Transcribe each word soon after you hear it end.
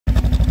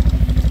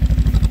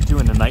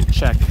night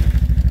check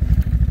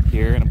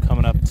here, and I'm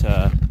coming up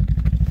to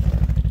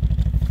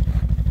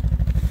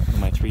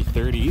my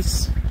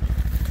 330s.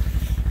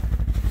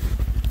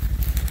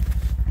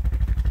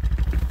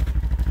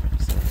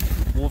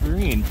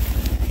 Wolverine.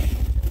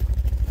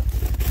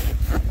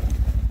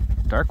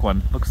 Dark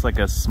one. Looks like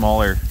a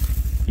smaller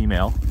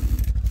female.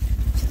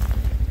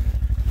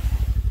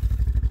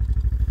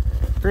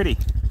 Pretty.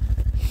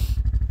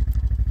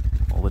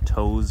 All the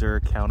toes are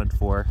accounted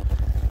for,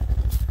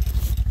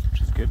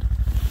 which is good.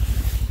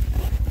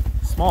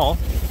 Small,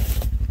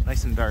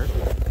 nice and dark.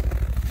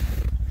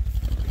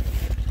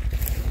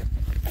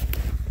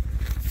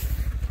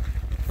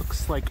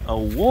 Looks like a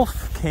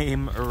wolf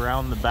came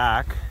around the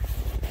back.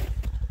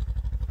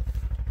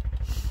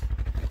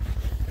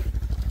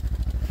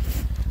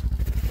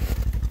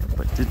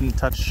 But didn't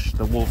touch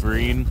the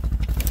Wolverine,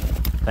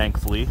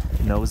 thankfully.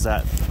 Knows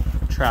that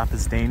trap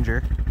is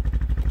danger.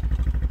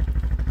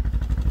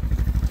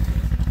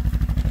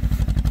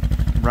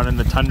 Running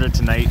the tundra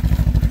tonight.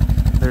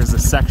 There's a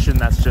section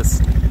that's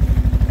just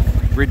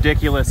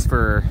ridiculous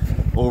for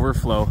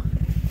overflow.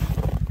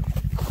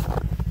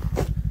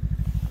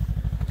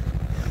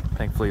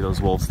 Thankfully those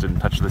wolves didn't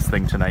touch this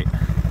thing tonight.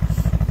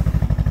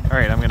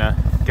 Alright, I'm gonna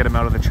get him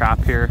out of the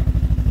trap here.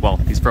 Well,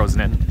 he's frozen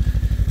in.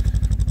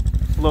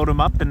 Load him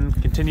up and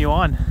continue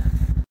on.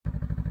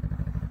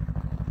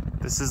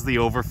 This is the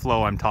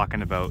overflow I'm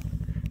talking about.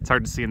 It's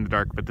hard to see in the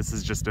dark, but this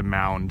is just a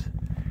mound.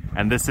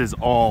 And this is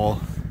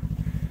all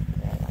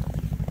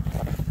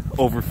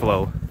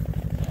overflow.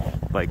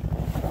 Like,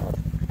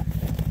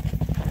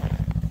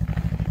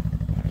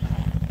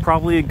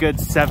 probably a good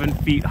 7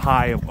 feet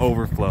high of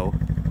overflow.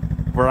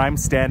 Where I'm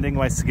standing,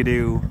 my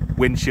Skidoo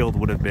windshield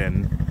would have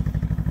been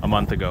a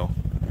month ago.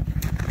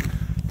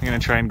 I'm gonna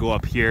try and go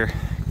up here,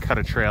 cut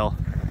a trail,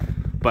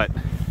 but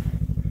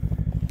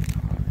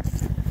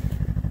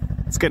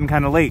it's getting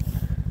kind of late.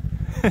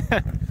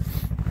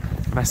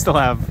 And I still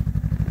have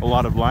a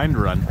lot of line to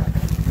run.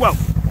 Whoa!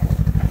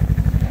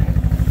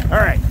 All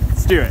right,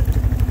 let's do it.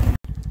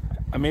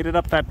 I made it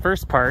up that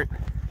first part,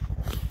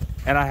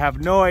 and I have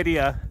no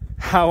idea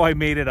how I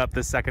made it up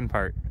the second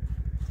part.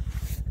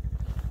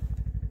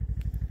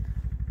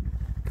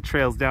 The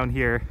trail's down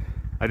here.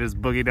 I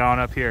just boogied on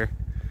up here.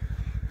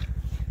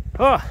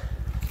 Oh!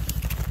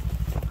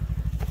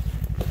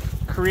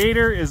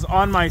 Creator is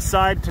on my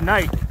side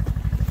tonight.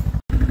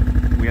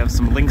 We have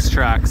some lynx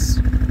tracks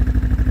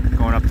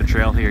going up the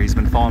trail here. He's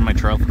been following my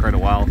trail for quite a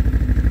while.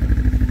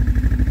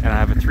 And I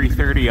have a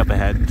 330 up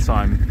ahead, so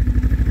I'm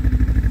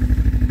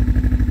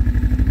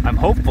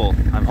hopeful.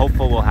 I'm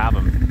hopeful we'll have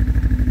him.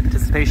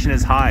 Anticipation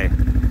is high.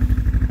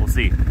 We'll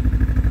see.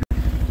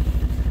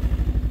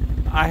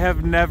 I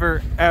have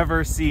never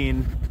ever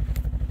seen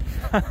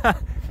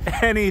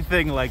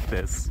anything like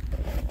this.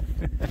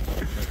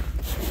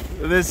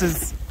 This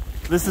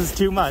is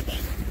too much.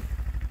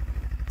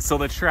 So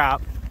the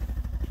trap,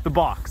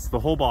 the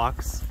whole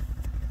box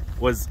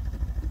was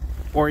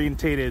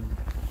orientated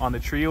on the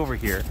tree over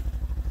here.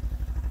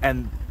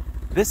 And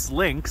this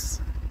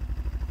lynx,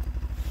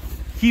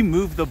 he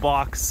moved the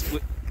box,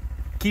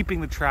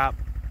 keeping the trap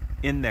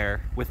in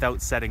there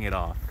without setting it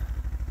off.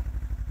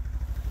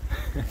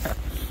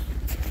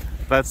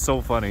 That's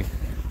so funny.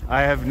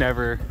 I have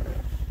never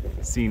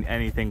seen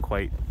anything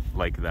quite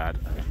like that.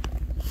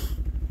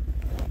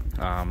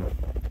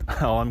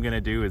 All I'm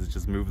gonna do is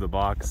just move the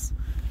box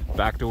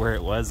back to where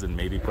it was and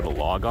maybe put a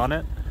log on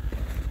it.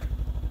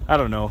 I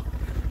don't know.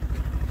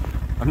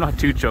 I'm not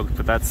too choked,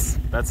 but that's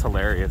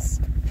hilarious.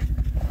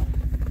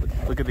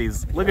 Look at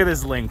these. Look at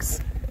this lynx.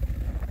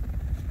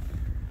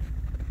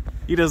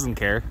 He doesn't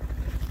care.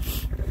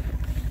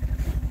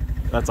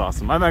 That's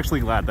awesome. I'm actually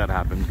glad that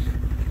happened.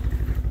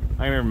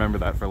 I'm gonna remember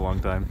that for a long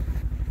time.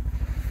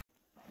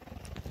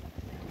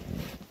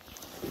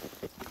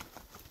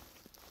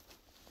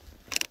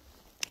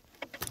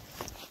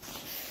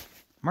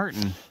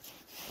 Martin.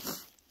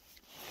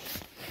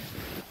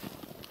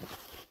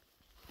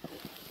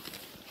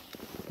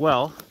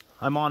 Well,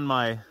 I'm on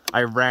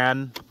I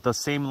ran the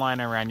same line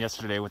I ran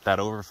yesterday with that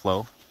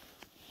overflow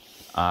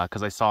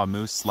because I saw a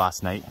moose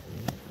last night.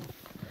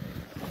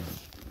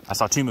 I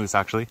saw 2 moose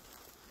actually,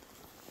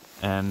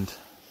 and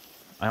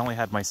I only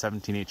had my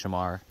 17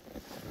 HMR.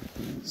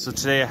 So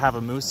today I have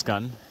a moose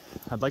gun.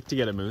 I'd like to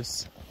get a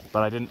moose,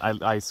 but I didn't.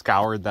 I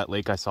scoured that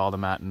lake I saw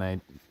them at,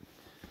 and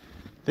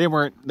they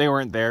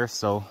weren't there.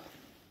 So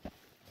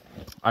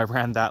I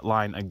ran that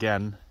line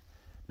again.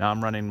 Now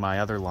I'm running my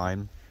other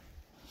line.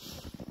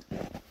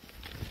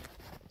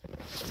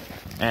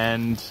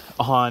 And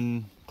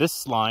on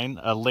this line,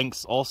 a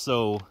lynx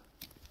also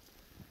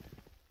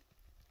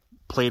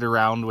played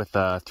around with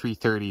a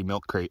 330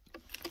 milk crate,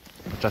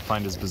 which I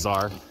find is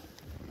bizarre.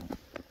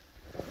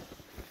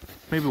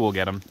 Maybe we'll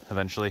get him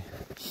eventually.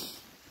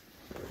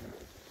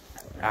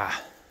 All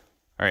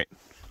right,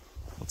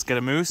 let's get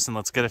a moose and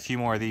let's get a few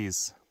more of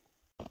these.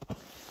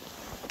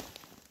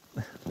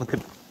 Look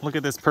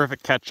at this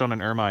perfect catch on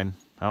an ermine.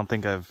 I don't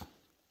think I've.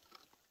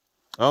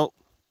 Oh,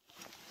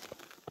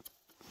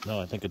 no,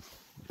 I think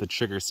the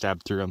trigger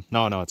stabbed through him.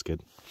 No, it's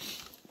good.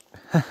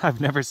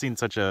 I've never seen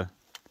such a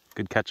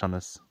good catch on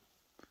this.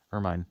 Or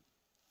mine.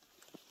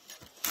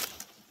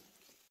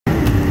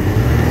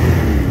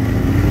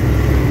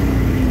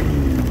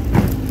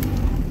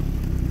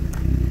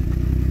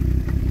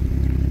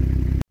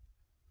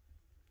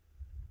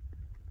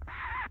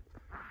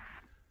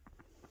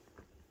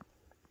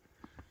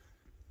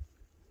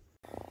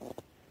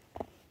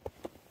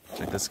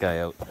 Check this guy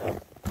out.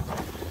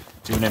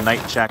 Doing a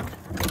night check.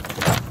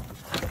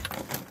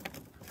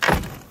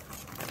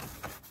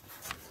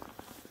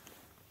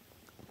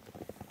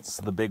 It's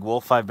the big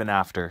wolf I've been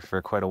after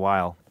for quite a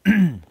while.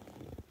 I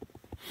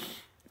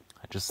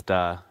just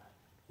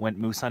went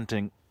moose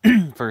hunting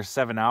for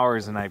 7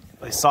 hours and I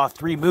saw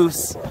 3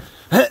 moose.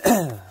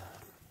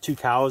 2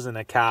 cows and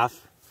a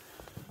calf.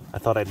 I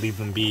thought I'd leave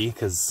them be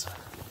because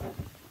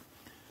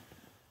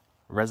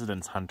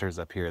residence hunters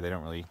up here, they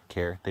don't really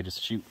care. They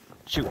just shoot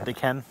what they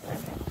can.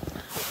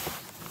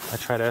 I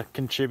try to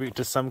contribute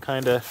to some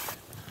kind of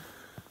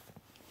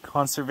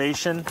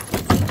conservation,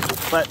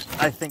 but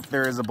I think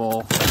there is a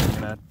bull I'm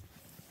gonna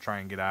try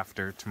and get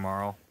after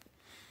tomorrow.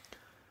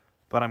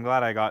 But I'm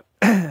glad I got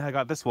I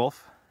got this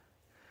wolf.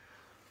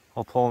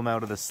 I'll pull him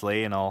out of the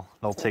sleigh and I'll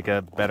take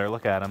a better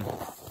look at him.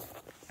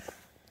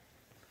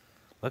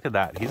 Look at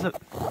that.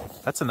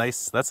 That's a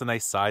nice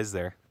size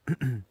there.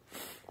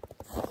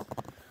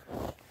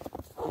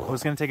 I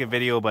was gonna take a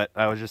video, but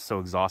I was just so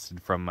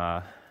exhausted from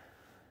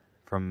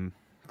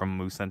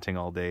moose hunting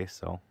all day,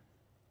 so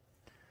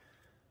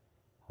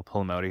I'll pull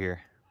him out of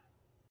here.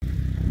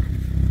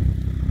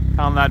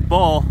 Found that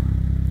bull,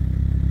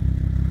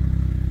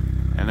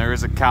 and there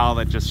is a cow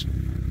that just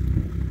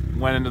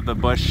went into the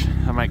bush.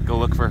 I might go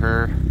look for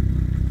her.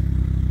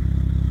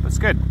 That's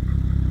good.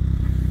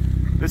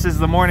 This is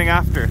the morning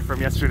after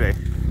from yesterday.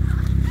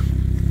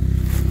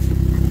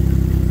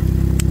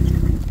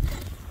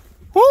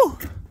 Woo!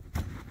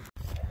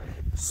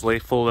 Sleigh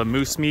full of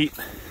moose meat.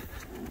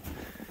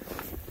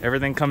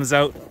 Everything comes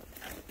out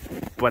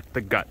but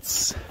the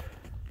guts.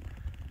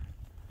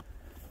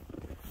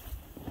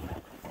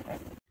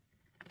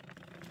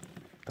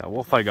 That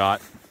wolf I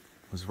got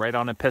was right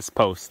on a piss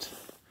post.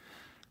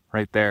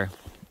 Right there.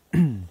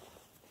 The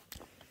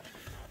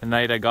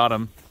night I got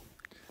him,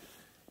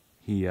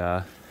 he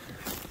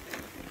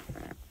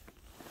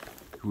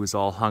was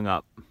all hung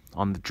up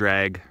on the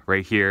drag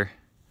right here.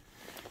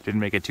 Didn't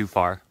make it too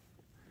far.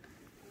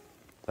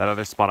 That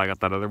other spot I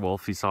got that other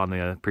wolf you saw in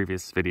the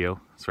previous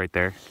video. It's right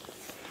there.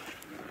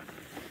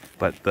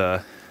 But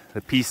the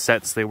pee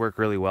sets, they work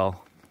really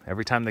well.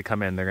 Every time they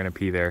come in, they're gonna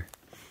pee there.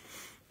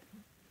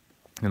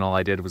 And all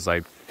I did was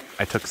I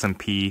took some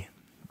pee.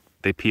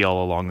 They pee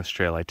all along this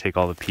trail. I take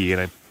all the pee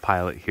and I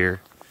pile it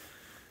here.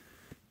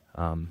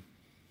 And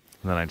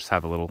then I just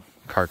have a little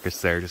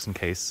carcass there just in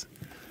case.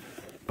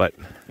 But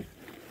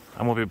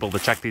I won't be able to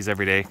check these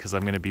every day because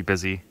I'm gonna be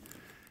busy.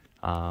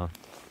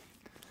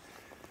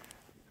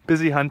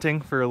 Busy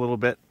hunting for a little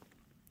bit,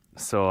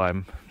 so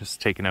I'm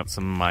just taking out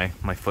some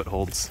of my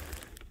footholds.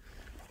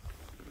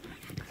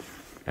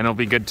 And it'll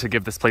be good to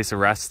give this place a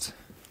rest.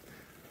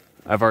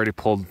 I've already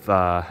pulled,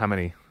 how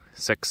many?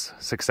 Six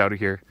out of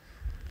here.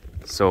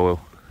 So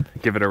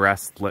give it a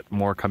rest, let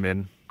more come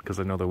in, because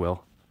I know they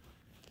will.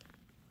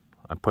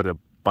 I put a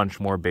bunch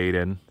more bait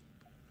in.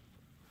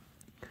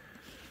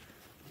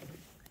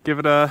 Give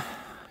it a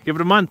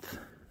month.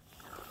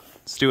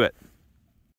 Let's do it.